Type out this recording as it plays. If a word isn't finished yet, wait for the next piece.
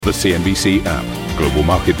The CNBC app. Global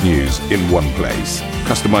market news in one place.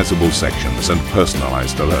 Customizable sections and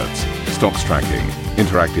personalized alerts. Stocks tracking,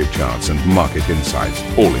 interactive charts and market insights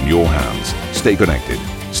all in your hands. Stay connected.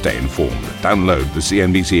 Stay informed. Download the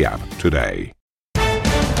CNBC app today.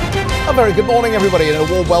 A very good morning, everybody, and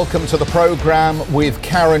a warm welcome to the programme with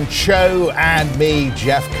Karen Cho and me,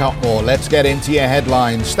 Jeff Cutmore. Let's get into your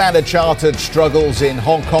headlines. Standard Chartered struggles in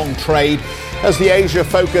Hong Kong trade as the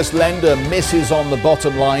Asia-focused lender misses on the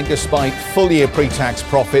bottom line despite full-year pre-tax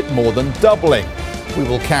profit more than doubling. We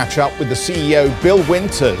will catch up with the CEO, Bill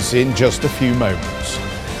Winters, in just a few moments.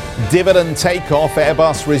 Dividend takeoff.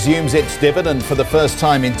 Airbus resumes its dividend for the first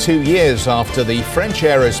time in 2 years after the French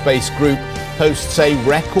aerospace group posts a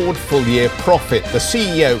record full-year profit. The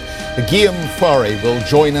CEO, Guillaume Faury, will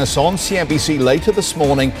join us on CNBC later this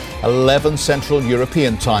morning, 11 Central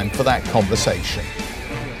European time, for that conversation.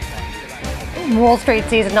 Wall Street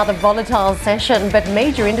sees another volatile session, but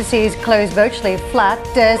major indices closed virtually flat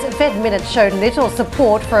as Fed minutes showed little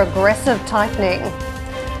support for aggressive tightening.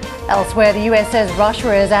 Elsewhere, the US says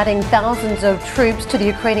Russia is adding thousands of troops to the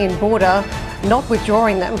Ukrainian border, not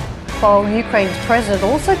withdrawing them, while Ukraine's president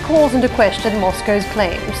also calls into question Moscow's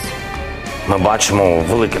claims.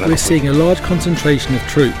 We're seeing a large concentration of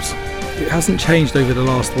troops. It hasn't changed over the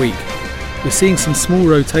last week. We're seeing some small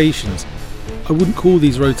rotations. I wouldn't call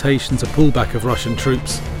these rotations a pullback of Russian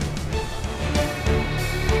troops.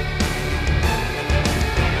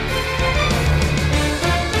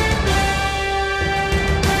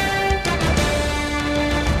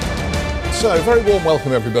 So, very warm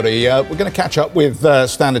welcome, everybody. We're going to catch up with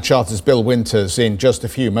Standard Chartered's Bill Winters in just a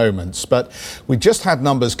few moments, but we just had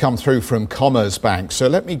numbers come through from Commerzbank, so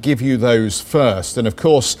let me give you those first. And of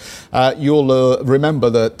course, you'll remember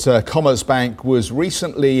that Commerzbank was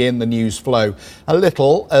recently in the news flow a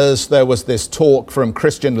little as there was this talk from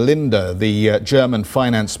Christian Lindner, the German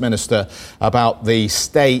finance minister, about the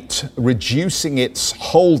state reducing its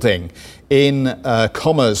holding in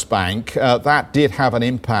Commerzbank. That did have an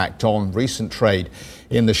impact on recent trade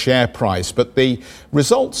in the share price. But the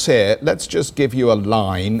results here, let's just give you a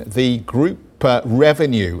line. The group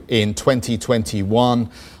revenue in 2021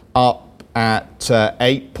 up at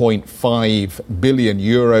 8.5 billion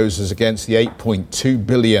euros as against the 8.2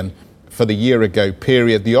 billion for the year ago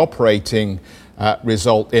period. The operating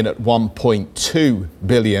result in at 1.2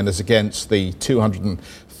 billion as against the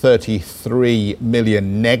 233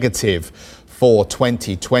 million negative for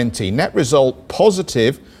 2020. Net result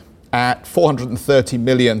positive at 430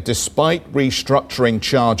 million despite restructuring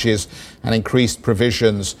charges and increased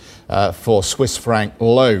provisions for Swiss franc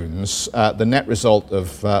loans. The net result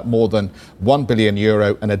of more than 1 billion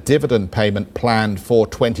euro and a dividend payment planned for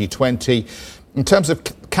 2020. In terms of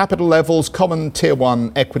capital levels, common tier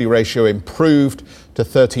 1 equity ratio improved to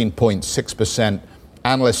 13.6%.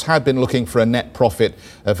 Analysts had been looking for a net profit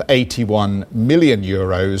of 81 million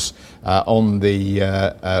euros on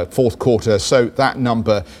the fourth quarter. So that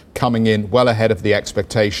number coming in well ahead of the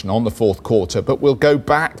expectation on the fourth quarter. But we'll go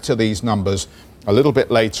back to these numbers a little bit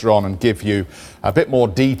later on and give you a bit more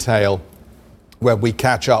detail when we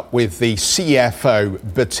catch up with the CFO,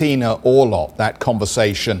 Bettina Orlopp. That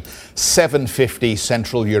conversation, 7:50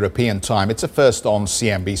 Central European time. It's a first on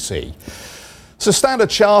CNBC. So Standard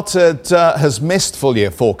Chartered has missed full-year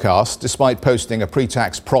forecast despite posting a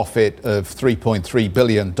pre-tax profit of $3.3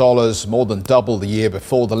 billion, more than double the year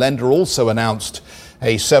before. The lender also announced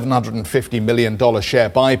a $750 million share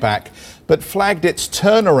buyback, but flagged its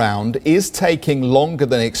turnaround is taking longer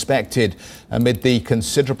than expected amid the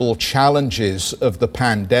considerable challenges of the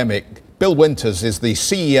pandemic. Bill Winters is the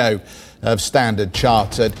CEO of Standard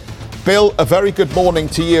Chartered. Bill, a very good morning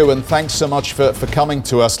to you, and thanks so much for coming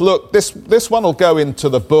to us. Look, this one will go into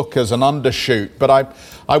the book as an undershoot, but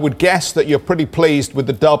I would guess that you're pretty pleased with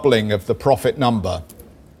the doubling of the profit number.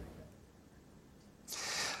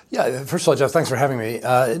 Yeah, first of all, Jeff, thanks for having me.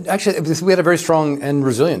 Actually, we had a very strong and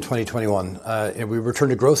resilient 2021. We returned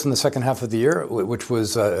to growth in the second half of the year, which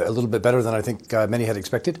was a little bit better than I think many had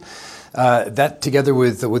expected. That, together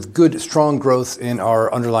with good, strong growth in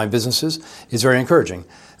our underlying businesses, is very encouraging.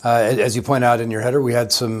 As you point out in your header, we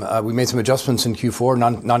made some adjustments in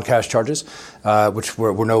Q4, non-cash charges, which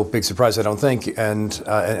were no big surprise, I don't think, and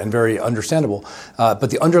very understandable. But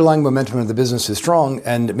the underlying momentum of the business is strong,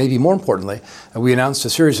 and maybe more importantly, we announced a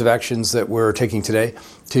series of actions that we're taking today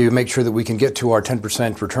to make sure that we can get to our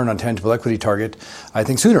 10% return on tangible equity target, I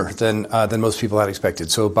think sooner than most people had expected.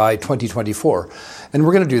 So by 2024. And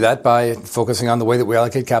we're going to do that by focusing on the way that we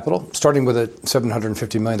allocate capital, starting with a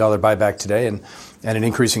 $750 million buyback today and an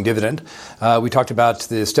increasing dividend. We talked about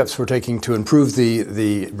the steps we're taking to improve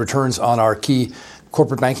the returns on our key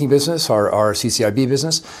corporate banking business, our CCIB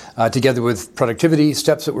business, together with productivity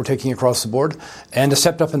steps that we're taking across the board, and a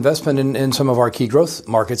stepped up investment in some of our key growth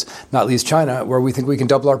markets, not least China, where we think we can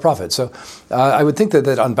double our profits. So I would think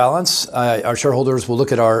that on balance, our shareholders will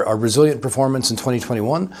look at our resilient performance in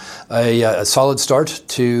 2021, a solid start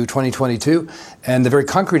to 2022, and the very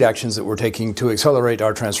concrete actions that we're taking to accelerate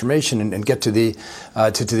our transformation and get to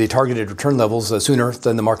the targeted return levels sooner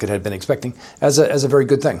than the market had been expecting as a very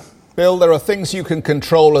good thing. Bill, there are things you can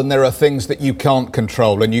control and there are things that you can't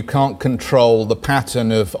control, and you can't control the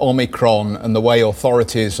pattern of Omicron and the way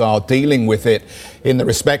authorities are dealing with it in the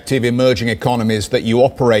respective emerging economies that you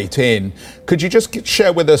operate in. Could you just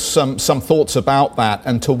share with us some thoughts about that,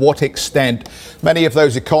 and to what extent many of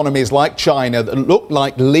those economies like China that look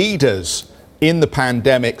like leaders in the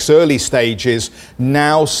pandemic's early stages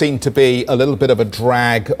now seem to be a little bit of a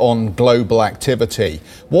drag on global activity?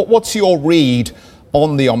 What's your read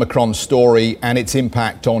on the Omicron story and its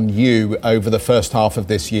impact on you over the first half of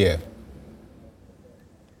this year?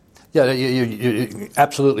 Yeah, you're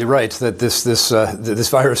absolutely right that this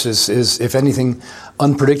virus is, if anything,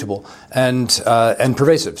 unpredictable and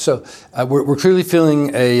pervasive. So we're clearly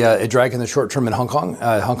feeling a drag in the short term in Hong Kong.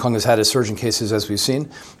 Hong Kong has had a surge in cases, as we've seen.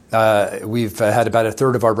 We've had about a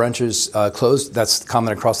third of our branches closed. That's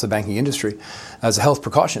common across the banking industry as a health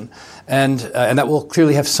precaution, and that will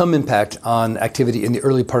clearly have some impact on activity in the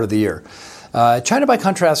early part of the year. China, by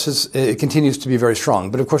contrast, it continues to be very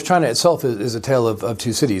strong. But of course, China itself is a tale of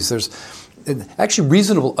two cities. There's actually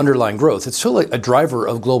reasonable underlying growth. It's still a driver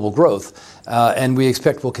of global growth, and we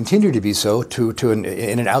expect will continue to be so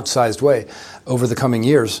in an outsized way over the coming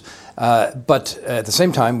years. But at the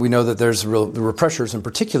same time, we know that there's real pressures, in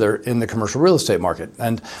particular in the commercial real estate market,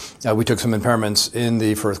 and we took some impairments in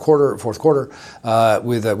the fourth quarter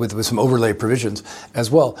with some overlay provisions as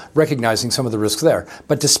well, recognizing some of the risks there.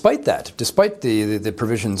 But despite the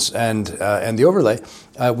provisions and the overlay,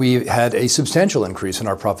 we had a substantial increase in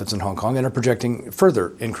our profits in Hong Kong and are projecting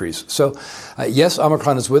further increase. So yes,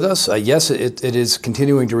 Omicron is with us. Yes, it is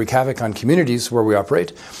continuing to wreak havoc on communities where we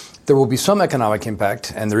operate. There will be some economic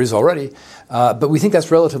impact, and there is already, but we think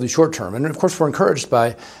that's relatively short term. And of course, we're encouraged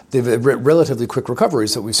by the relatively quick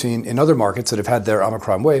recoveries that we've seen in other markets that have had their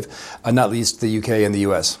Omicron wave, not least the UK and the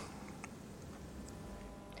US.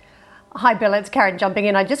 Hi, Bill. It's Karen jumping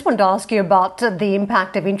in. I just wanted to ask you about the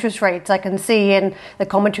impact of interest rates. I can see in the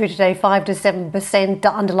commentary today 5 to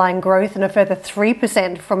 7% underlying growth and a further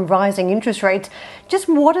 3% from rising interest rates. Just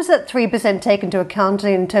what does that 3% take into account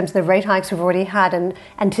in terms of the rate hikes we've already had and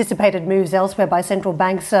anticipated moves elsewhere by central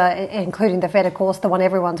banks, including the Fed, of course, the one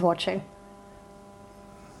everyone's watching?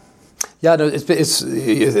 Yeah, no,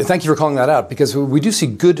 thank you for calling that out, because we do see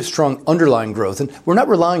good, strong underlying growth, and we're not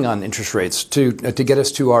relying on interest rates to get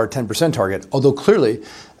us to our 10% target, although clearly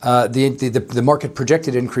the market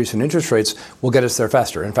projected increase in interest rates will get us there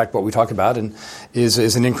faster. In fact, what we talk about is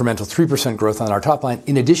an incremental 3% growth on our top line,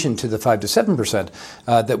 in addition to the 5 to 7%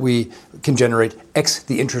 that we can generate ex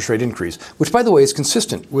the interest rate increase, which, by the way, is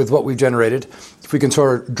consistent with what we've generated if we can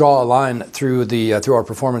sort of draw a line through our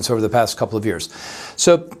performance over the past couple of years.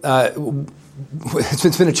 So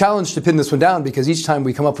it's been a challenge to pin this one down, because each time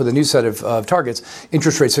we come up with a new set of targets,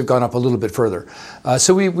 interest rates have gone up a little bit further.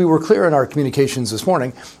 So we were clear in our communications this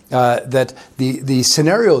morning that the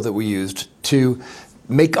scenario that we used to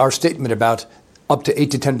make our statement about up to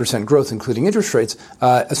 8 to 10% growth, including interest rates,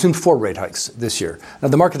 assumed 4 rate hikes this year. Now,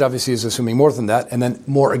 the market obviously is assuming more than that, and then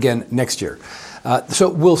more again next year. So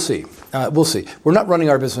we'll see. We'll see. We're not running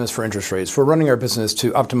our business for interest rates. We're running our business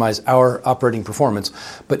to optimize our operating performance.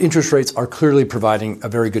 But interest rates are clearly providing a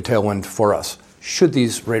very good tailwind for us, should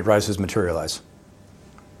these rate rises materialize.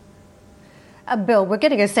 Bill, we're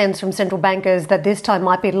getting a sense from central bankers that this time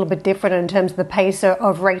might be a little bit different in terms of the pace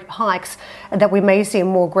of rate hikes, and that we may see a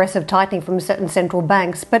more aggressive tightening from certain central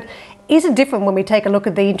banks. But is it different when we take a look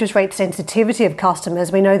at the interest rate sensitivity of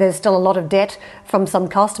customers? We know there's still a lot of debt from some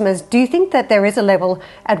customers. Do you think that there is a level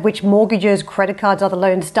at which mortgages, credit cards, other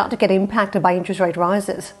loans start to get impacted by interest rate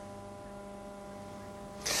rises?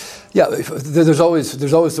 Yeah, there's always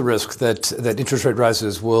the risk that interest rate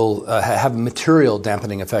rises will have a material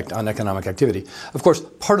dampening effect on economic activity. Of course,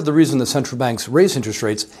 part of the reason the central banks raise interest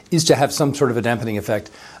rates is to have some sort of a dampening effect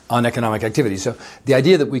on economic activity. So the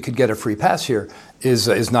idea that we could get a free pass here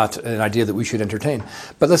is not an idea that we should entertain.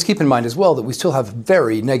 But let's keep in mind as well that we still have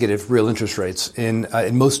very negative real interest rates in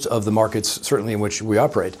most of the markets, certainly in which we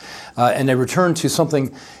operate, and a return to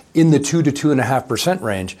something in the 2 to 2.5%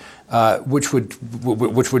 range, which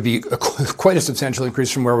would be quite a substantial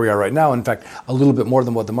increase from where we are right now. In fact, a little bit more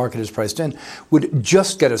than what the market is priced in, would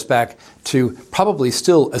just get us back to probably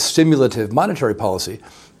still a stimulative monetary policy,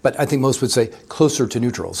 but I think most would say closer to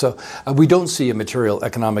neutral. So we don't see a material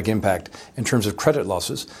economic impact in terms of credit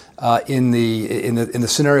losses in the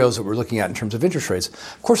scenarios that we're looking at in terms of interest rates.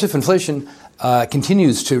 Of course, if inflation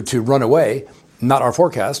continues to run away, not our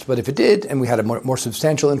forecast, but if it did and we had a more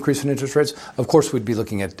substantial increase in interest rates, of course we'd be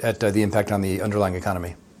looking at the impact on the underlying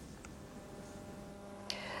economy.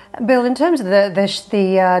 Bill, in terms of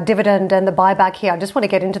the dividend and the buyback here, I just want to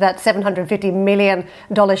get into that $750 million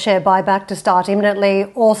share buyback to start imminently.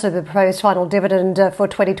 Also, the proposed final dividend for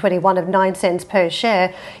 2021 of 9 cents per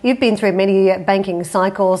share. You've been through many banking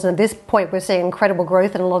cycles, and at this point, we're seeing incredible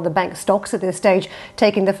growth in a lot of the bank stocks at this stage,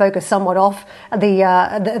 taking the focus somewhat off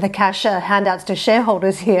the cash handouts to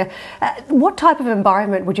shareholders here. What type of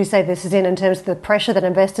environment would you say this is in terms of the pressure that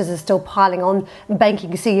investors are still piling on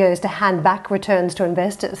banking CEOs to hand back returns to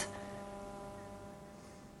investors?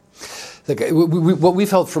 Look, what we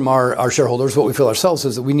felt from our shareholders, what we feel ourselves,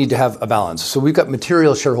 is that we need to have a balance. So we've got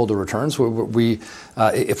material shareholder returns.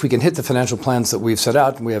 If we can hit the financial plans that we've set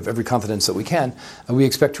out, and we have every confidence that we can, we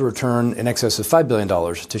expect to return in excess of $5 billion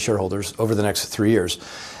to shareholders over the next 3 years.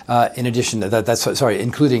 In addition to that,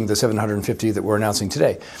 including the 750 that we're announcing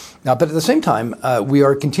today. But at the same time, we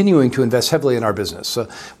are continuing to invest heavily in our business. So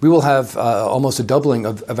we will have almost a doubling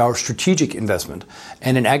of our strategic investment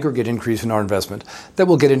and an aggregate increase in our investment that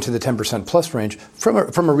will get into the 10% plus range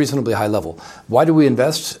from a reasonably high level. Why do we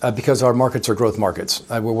invest? Because our markets are growth markets.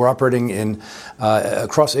 We're operating in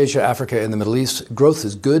across Asia, Africa, and the Middle East. Growth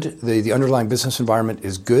is good. The underlying business environment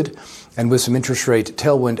is good. And with some interest rate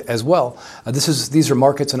tailwind as well, these are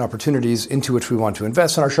markets and opportunities into which we want to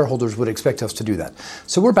invest, and our shareholders would expect us to do that.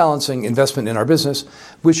 So we're balancing investment in our business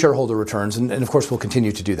with shareholder returns, and of course we'll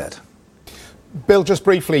continue to do that. Bill, just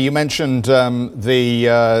briefly, you mentioned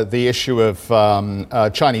the issue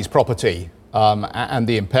of Chinese property and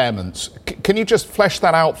the impairments. Can you just flesh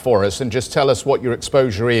that out for us and just tell us what your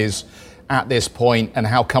exposure is at this point and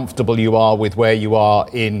how comfortable you are with where you are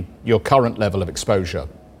in your current level of exposure?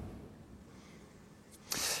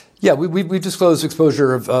 Yeah, we've disclosed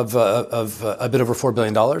exposure of a bit over $4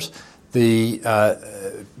 billion.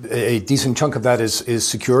 A decent chunk of that is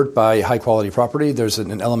secured by high quality property. There's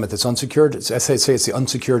an element that's unsecured. I say it's the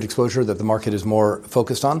unsecured exposure that the market is more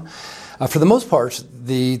focused on. For the most part,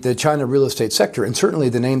 the China real estate sector, and certainly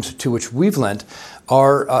the names to which we've lent,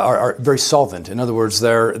 are very solvent. In other words,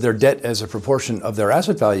 their debt as a proportion of their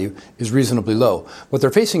asset value is reasonably low. What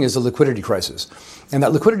they're facing is a liquidity crisis. And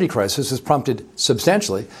that liquidity crisis is prompted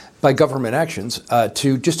substantially by government actions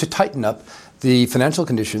to tighten up the financial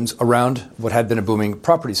conditions around what had been a booming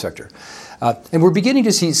property sector. And we're beginning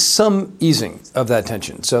to see some easing of that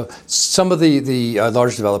tension. So some of the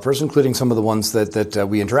large developers, including some of the ones that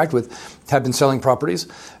we interact with, have been selling properties,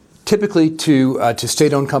 typically to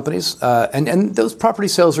state-owned companies. And those property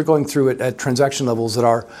sales are going through at transaction levels that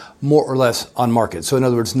are more or less on market. So in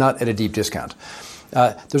other words, not at a deep discount.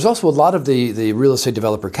 There's also a lot of the real estate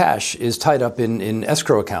developer cash is tied up in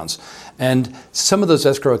escrow accounts. And some of those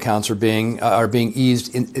escrow accounts are being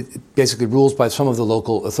eased in basically rules by some of the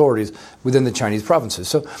local authorities within the Chinese provinces.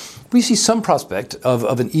 So we see some prospect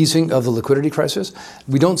of an easing of the liquidity crisis.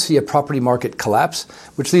 We don't see a property market collapse,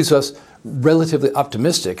 which leaves us relatively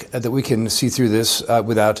optimistic that we can see through this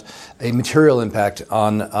without a material impact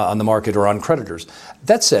on the market or on creditors.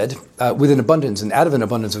 That said, with an abundance and out of an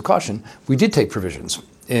abundance of caution, we did take provisions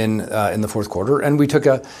in the fourth quarter, and we took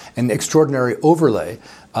an extraordinary overlay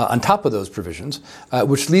on top of those provisions,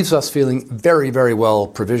 which leaves us feeling very, very well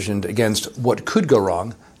provisioned against what could go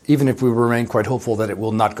wrong, even if we remain quite hopeful that it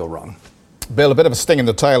will not go wrong. Bill, a bit of a sting in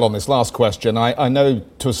the tail on this last question. I know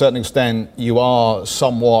to a certain extent you are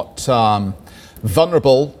somewhat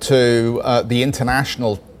vulnerable to the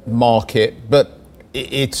international market, but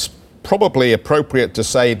it's probably appropriate to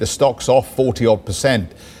say the stock's off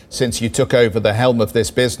 40-odd% since you took over the helm of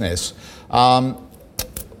this business.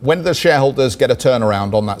 When do the shareholders get a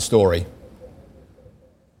turnaround on that story?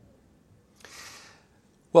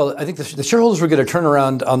 Well, I think the shareholders will get a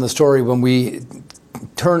turnaround on the story when we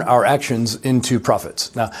turn our actions into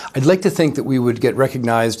profits. Now, I'd like to think that we would get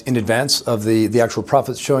recognized in advance of the actual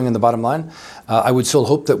profits showing in the bottom line. I would still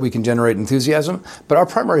hope that we can generate enthusiasm, but our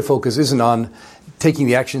primary focus isn't on taking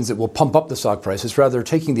the actions that will pump up the stock price. It's rather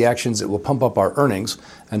taking the actions that will pump up our earnings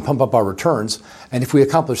and pump up our returns. And if we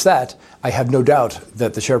accomplish that, I have no doubt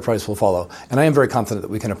that the share price will follow. And I am very confident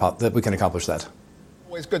that we can accomplish that.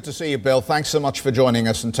 Always good to see you, Bill. Thanks so much for joining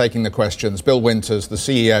us and taking the questions. Bill Winters, the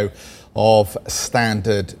CEO of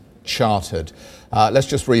Standard Chartered. Let's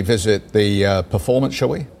just revisit the performance, shall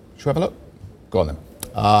we? Shall we have a look? Go on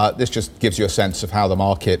then. This just gives you a sense of how the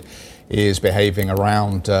market is behaving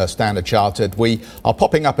around Standard Chartered. We are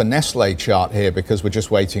popping up a Nestlé chart here because we're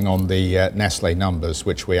just waiting on the Nestlé numbers,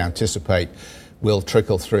 which we anticipate will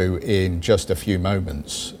trickle through in just a few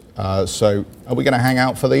moments. So are we going to hang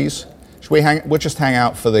out for these? We'll just hang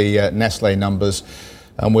out for the Nestlé numbers,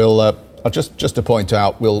 and we'll just to point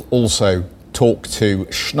out, we'll also talk to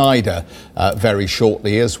Schneider very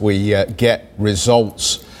shortly as we get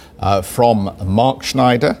results from Mark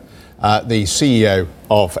Schneider, the CEO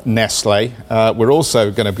of Nestlé. We're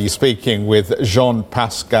also going to be speaking with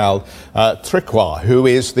Jean-Pascal Tricoire, who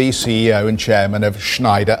is the CEO and chairman of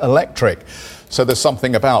Schneider Electric. So there's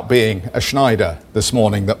something about being a Schneider this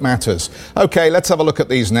morning that matters. OK, let's have a look at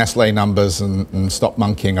these Nestlé numbers and stop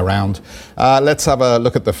monkeying around. Let's have a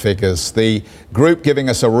look at the figures. The group giving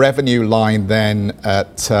us a revenue line then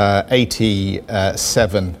at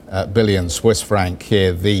 87 billion Swiss franc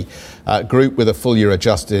here. The group with a full year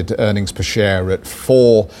adjusted earnings per share at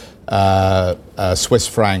 4 Swiss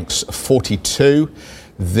francs 42.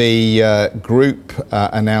 The group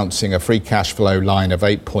announcing a free cash flow line of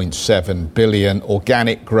 8.7 billion,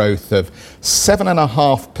 organic growth of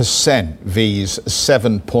 7.5% vs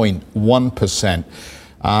 7.1%.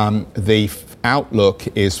 The outlook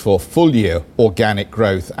is for full year organic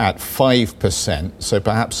growth at 5%. So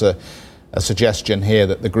perhaps a suggestion here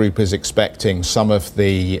that the group is expecting some of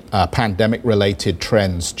the pandemic-related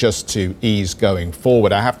trends just to ease going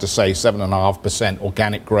forward. I have to say 7.5%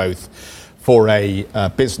 organic growth for a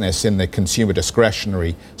business in the consumer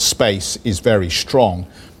discretionary space is very strong.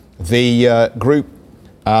 The group,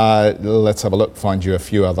 let's have a look, find you a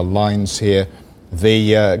few other lines here.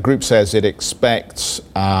 The group says it expects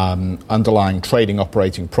underlying trading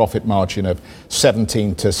operating profit margin of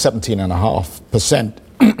 17 to 17.5%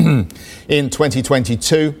 in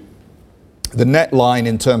 2022. The net line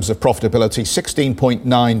in terms of profitability,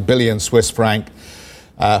 16.9 billion Swiss francs.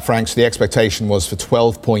 The expectation was for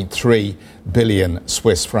 12.3 billion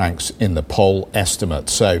Swiss francs in the poll estimate.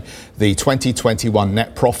 So the 2021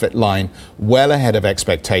 net profit line well ahead of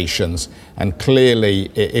expectations, and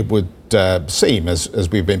clearly it would seem, as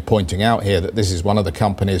we've been pointing out here, that this is one of the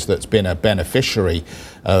companies that's been a beneficiary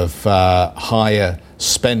of higher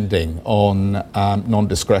spending on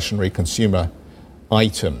non-discretionary consumer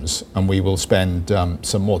items, and we will spend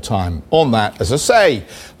some more time on that, as I say,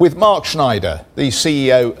 with Mark Schneider, the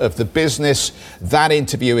CEO of the business. That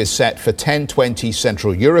interview is set for 10:20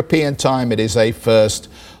 Central European time. It is a first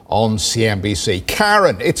on CNBC.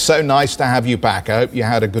 Karen, it's so nice to have you back. I hope you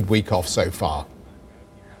had a good week off so far.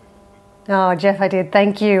 Oh, Jeff, I did.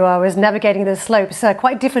 Thank you. I was navigating the slopes,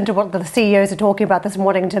 quite different to what the CEOs are talking about this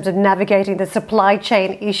morning in terms of navigating the supply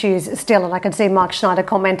chain issues still. And I can see Mark Schneider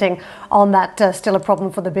commenting on that, still a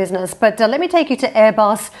problem for the business. But let me take you to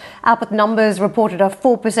Airbus. Output numbers reported a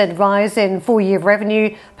 4% rise in full-year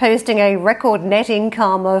revenue, posting a record net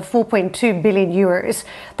income of 4.2 billion euros.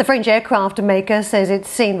 The French aircraft maker says it's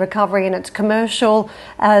seen recovery in its commercial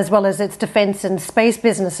as well as its defence and space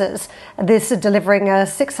businesses. This delivering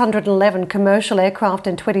 611 commercial aircraft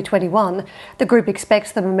in 2021. The group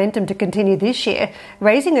expects the momentum to continue this year,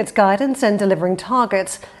 raising its guidance and delivering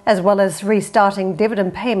targets, as well as restarting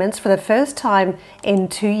dividend payments for the first time in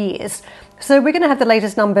 2 years. So we're going to have the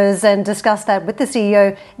latest numbers and discuss that with the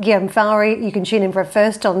CEO, Guillaume Faury. You can tune in for a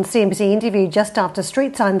first on CNBC interview just after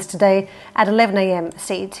Street Signs today at 11 a.m.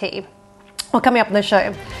 CT. Well, coming up on the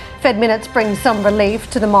show, Fed minutes bring some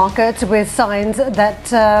relief to the market with signs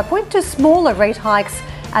that point to smaller rate hikes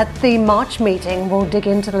at the March meeting. We'll dig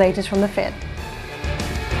into the latest from the Fed.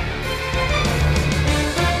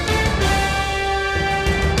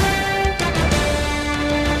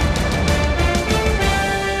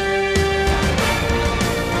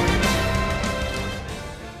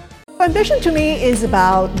 Ambition to me is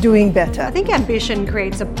about doing better. I think ambition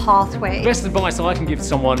creates a pathway. The best advice I can give to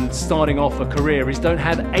someone starting off a career is don't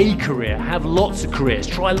have a career, have lots of careers,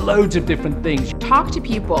 try loads of different things. Talk to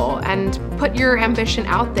people and put your ambition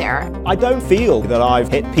out there. I don't feel that I've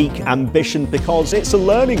hit peak ambition because it's a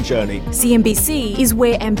learning journey. CNBC is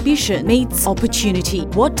where ambition meets opportunity.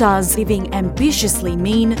 What does living ambitiously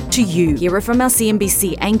mean to you? Hear it from our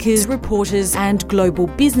CNBC anchors, reporters and global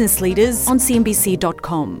business leaders on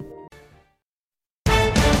CNBC.com.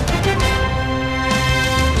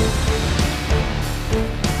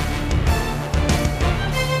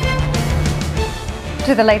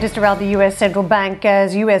 To the latest around the US central bank,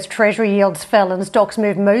 as US Treasury yields fell and stocks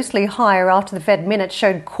moved mostly higher after the Fed minutes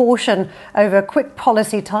showed caution over quick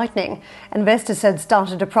policy tightening. Investors had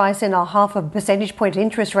started to price in a 0.5 percentage point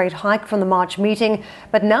interest rate hike from the March meeting,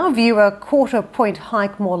 but now view a 0.25 point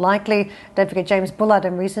hike more likely. Don't forget James Bullard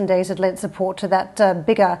in recent days had lent support to that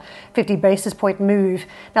bigger 50 basis point move.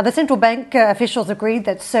 Now the central bank officials agreed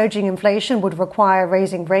that surging inflation would require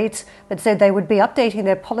raising rates, but said they would be updating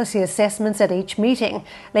their policy assessments at each meeting,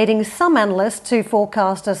 leading some analysts to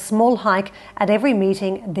forecast a small hike at every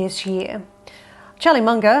meeting this year. Charlie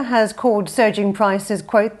Munger has called surging prices,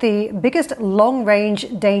 quote, the biggest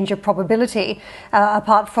long-range danger probability,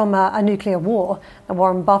 apart from a nuclear war.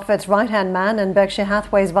 Warren Buffett's right-hand man and Berkshire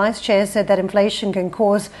Hathaway's vice chair said that inflation can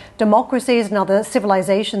cause democracies and other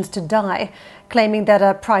civilizations to die, claiming that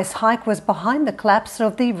a price hike was behind the collapse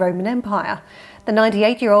of the Roman Empire. The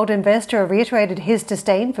 98-year-old investor reiterated his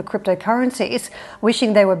disdain for cryptocurrencies,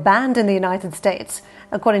 wishing they were banned in the United States.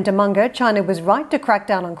 According to Munger, China was right to crack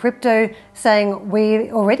down on crypto, saying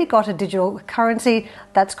we already got a digital currency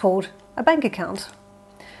that's called a bank account.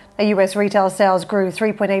 US retail sales grew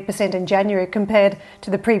 3.8% in January compared to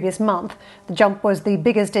the previous month. The jump was the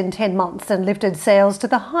biggest in 10 months and lifted sales to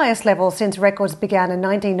the highest level since records began in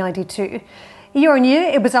 1992. Year on year,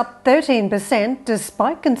 it was up 13%,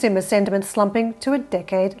 despite consumer sentiment slumping to a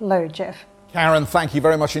decade low, Jeff. Karen, thank you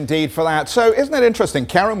very much indeed for that. So isn't it interesting?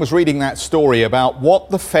 Karen was reading that story about what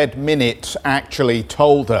the Fed minutes actually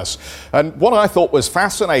told us. And what I thought was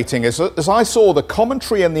fascinating is that as I saw the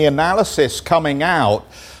commentary and the analysis coming out,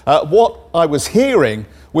 what I was hearing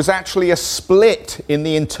was actually a split in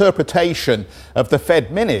the interpretation of the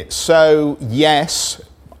Fed minutes. So, yes,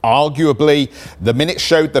 arguably, the minutes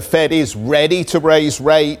showed the Fed is ready to raise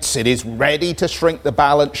rates. It is ready to shrink the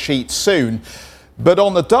balance sheet soon. But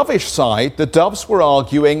on the dovish side, the doves were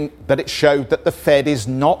arguing that it showed that the Fed is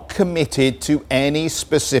not committed to any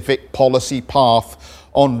specific policy path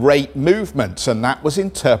on rate movements, and that was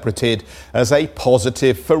interpreted as a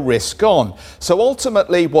positive for risk on. So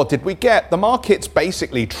ultimately, what did we get? The markets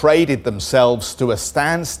basically traded themselves to a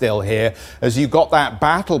standstill here as you got that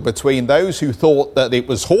battle between those who thought that it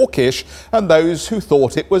was hawkish and those who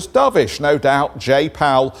thought it was dovish. No doubt Jay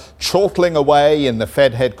Powell chortling away in the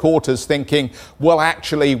Fed headquarters thinking, well,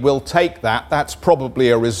 actually, we'll take that. That's probably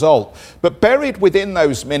a result. But buried within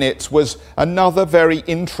those minutes was another very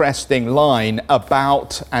interesting line about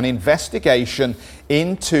an investigation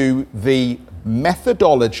into the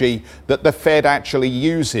methodology that the Fed actually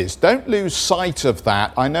uses. Don't lose sight of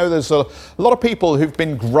that. I know there's a lot of people who've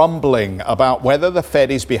been grumbling about whether the Fed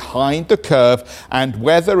is behind the curve and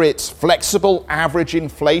whether its flexible average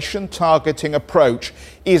inflation targeting approach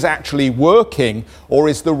is actually working or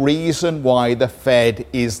is the reason why the Fed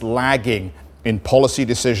is lagging in policy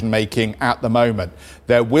decision making at the moment.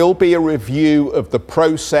 There will be a review of the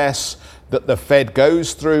process that the Fed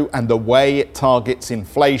goes through and the way it targets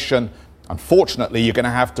inflation. Unfortunately, you're going to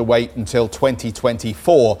have to wait until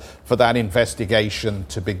 2024 for that investigation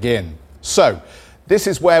to begin. So, this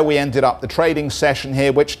is where we ended up the trading session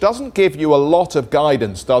here, which doesn't give you a lot of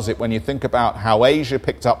guidance, does it, when you think about how Asia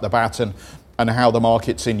picked up the baton and how the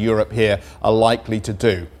markets in Europe here are likely to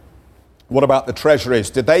do. What about the Treasuries?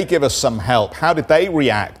 Did they give us some help? How did they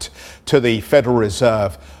react to the Federal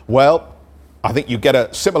Reserve? Well, I think you get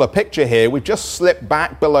a similar picture here. We've just slipped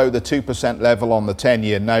back below the 2% level on the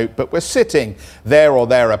 10-year note, but we're sitting there or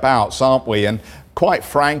thereabouts, aren't we? And quite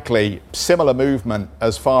frankly, similar movement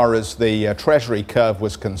as far as the Treasury curve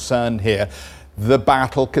was concerned here. The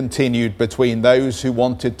battle continued between those who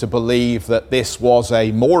wanted to believe that this was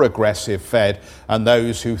a more aggressive Fed and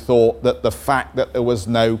those who thought that the fact that there was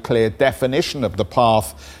no clear definition of the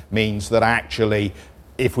path means that actually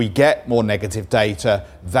if we get more negative data,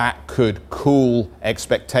 that could cool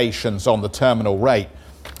expectations on the terminal rate.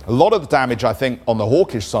 A lot of the damage, I think, on the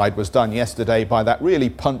hawkish side was done yesterday by that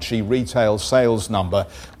really punchy retail sales number,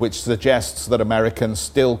 which suggests that Americans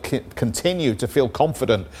still continue to feel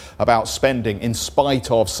confident about spending in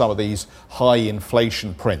spite of some of these high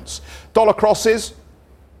inflation prints. Dollar crosses.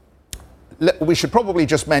 We should probably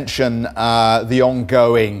just mention the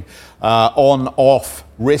ongoing on-off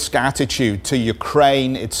risk attitude to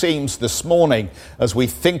Ukraine. It seems this morning, as we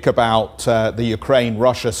think about the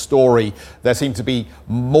Ukraine-Russia story, there seem to be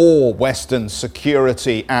more Western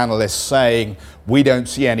security analysts saying we don't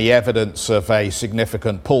see any evidence of a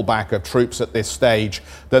significant pullback of troops at this stage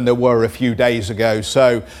than there were a few days ago.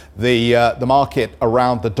 So the market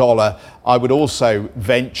around the dollar, I would also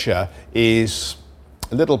venture, is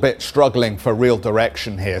a little bit struggling for real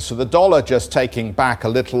direction here. So the dollar just taking back a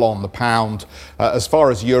little on the pound. As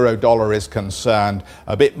far as euro dollar is concerned,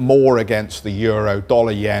 a bit more against the euro.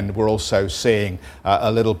 Dollar yen, we're also seeing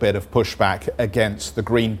a little bit of pushback against the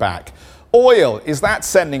greenback. Oil, is that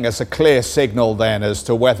sending us a clear signal then as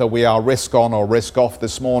to whether we are risk on or risk off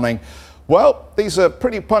this morning? Well, these are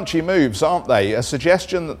pretty punchy moves, aren't they? A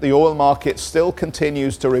suggestion that the oil market still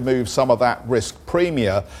continues to remove some of that risk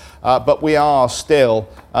premium, but we are still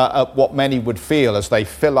at what many would feel as they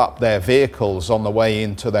fill up their vehicles on the way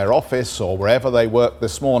into their office or wherever they work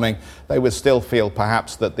this morning. They would still feel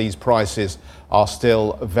perhaps that these prices are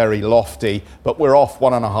still very lofty, but we're off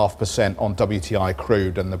 1.5% on WTI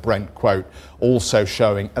crude, and the Brent quote also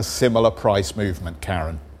showing a similar price movement,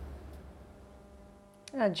 Karen.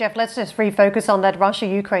 Jeff, let's just refocus on that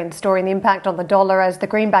Russia-Ukraine story and the impact on the dollar, as the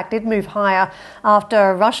greenback did move higher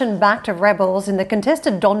after Russian-backed rebels in the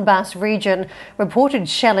contested Donbass region reported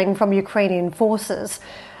shelling from Ukrainian forces.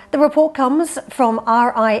 The report comes from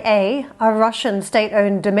RIA, a Russian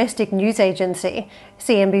state-owned domestic news agency.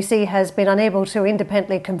 CNBC has been unable to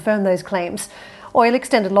independently confirm those claims. Oil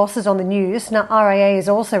extended losses on the news. Now, RIA is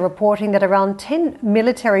also reporting that around 10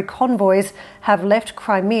 military convoys have left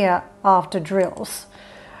Crimea after drills.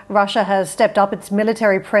 Russia has stepped up its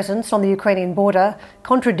military presence on the Ukrainian border,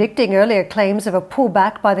 contradicting earlier claims of a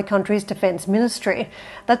pullback by the country's defense ministry.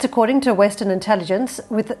 That's according to Western intelligence,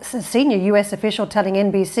 with a senior US official telling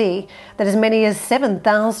NBC that as many as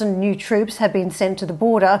 7,000 new troops have been sent to the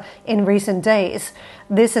border in recent days.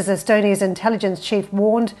 This, as Estonia's intelligence chief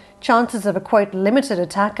warned, chances of a, quote, limited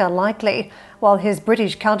attack are likely, while his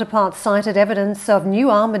British counterpart cited evidence of new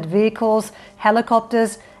armoured vehicles,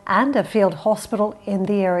 helicopters, and a field hospital in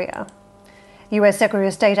the area. US Secretary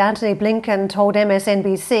of State Antony Blinken told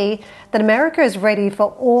MSNBC that America is ready for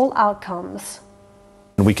all outcomes.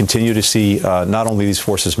 We continue to see not only these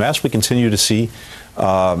forces mass, we continue to see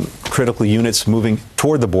critical units moving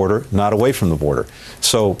toward the border, not away from the border.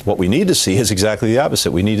 So what we need to see is exactly the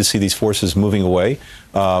opposite. We need to see these forces moving away.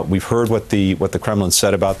 We've heard what the Kremlin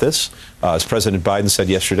said about this. As President Biden said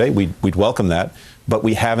yesterday, we'd welcome that, but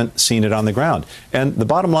we haven't seen it on the ground. And the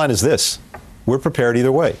bottom line is this: we're prepared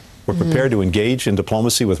either way. We're prepared to engage in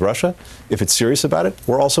diplomacy with Russia if it's serious about it.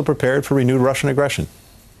 We're also prepared for renewed Russian aggression.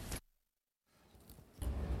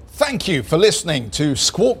 Thank you for listening to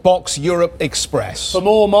Squawk Box Europe Express. For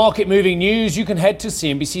more market-moving news, you can head to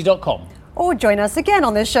CNBC.com. Or join us again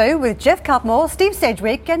on the show with Jeff Cutmore, Steve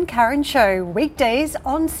Sedgwick and Karen Cho, weekdays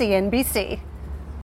on CNBC.